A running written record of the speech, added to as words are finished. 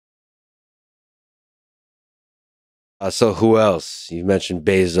So who else? You mentioned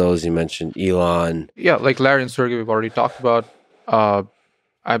Bezos, you mentioned Elon. Yeah, like Larry and Sergey, we've already talked about. Uh,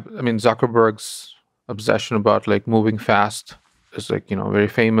 I mean, Zuckerberg's obsession about like moving fast is like, very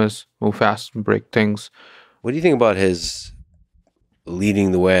famous. Move fast and break things. What do you think about his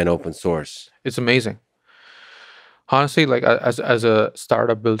leading the way in open source? It's amazing. Honestly, like as a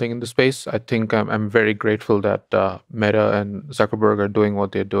startup building in the space, I think I'm very grateful that Meta and Zuckerberg are doing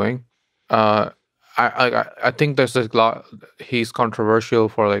what they're doing. Uh, I think there's a lot. He's controversial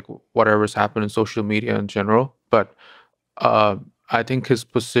for like whatever's happened in social media in general, but uh, I think his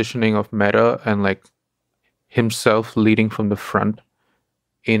positioning of Meta and like himself leading from the front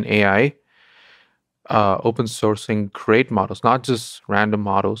in AI, open sourcing great models, not just random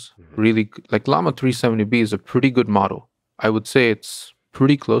models. Mhm. Really, like Llama 370B is a pretty good model. I would say it's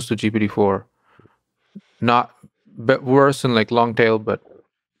pretty close to GPT-4. Not worse than like long tail, but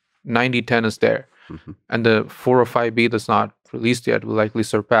 9010 is there. Mhm. And the 405B that's not released yet will likely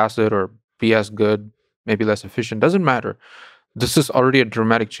surpass it or be as good, maybe less efficient. Doesn't matter. This is already a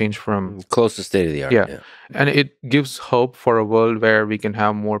dramatic change from, Close to state of the art. yeah. Yeah. And it gives hope for a world where we can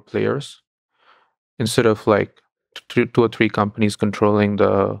have more players instead of like two or three companies controlling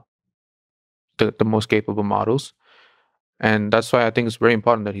the most capable models. And that's why I think it's very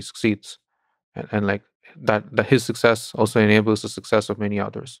important that he succeeds, and like that his success also enables the success of many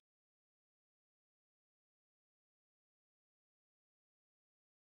others.